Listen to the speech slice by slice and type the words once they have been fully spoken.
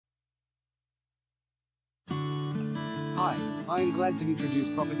Hi, I am glad to introduce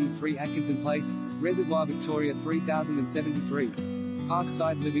property 3 Atkinson Place, Reservoir Victoria 3073.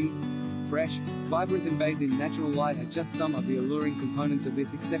 Parkside living, fresh, vibrant and bathed in natural light are just some of the alluring components of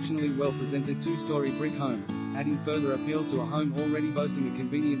this exceptionally well-presented 2-story brick home, adding further appeal to a home already boasting a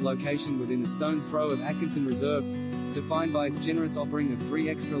convenient location within a stone's throw of Atkinson Reserve, defined by its generous offering of 3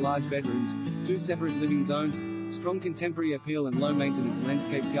 extra-large bedrooms, 2 separate living zones, strong contemporary appeal and low-maintenance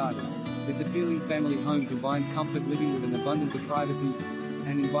landscape gardens. This appealing family home combines comfort living with an abundance of privacy,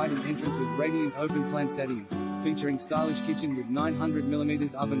 and inviting entrance with radiant open-plan setting, featuring stylish kitchen with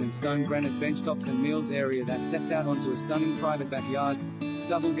 900mm oven and stone granite benchtops and meals area that steps out onto a stunning private backyard,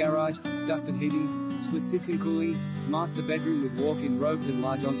 double garage, ducted heating, split system cooling, master bedroom with walk-in robes and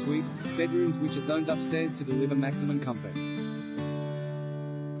large ensuite bedrooms which are zoned upstairs to deliver maximum comfort.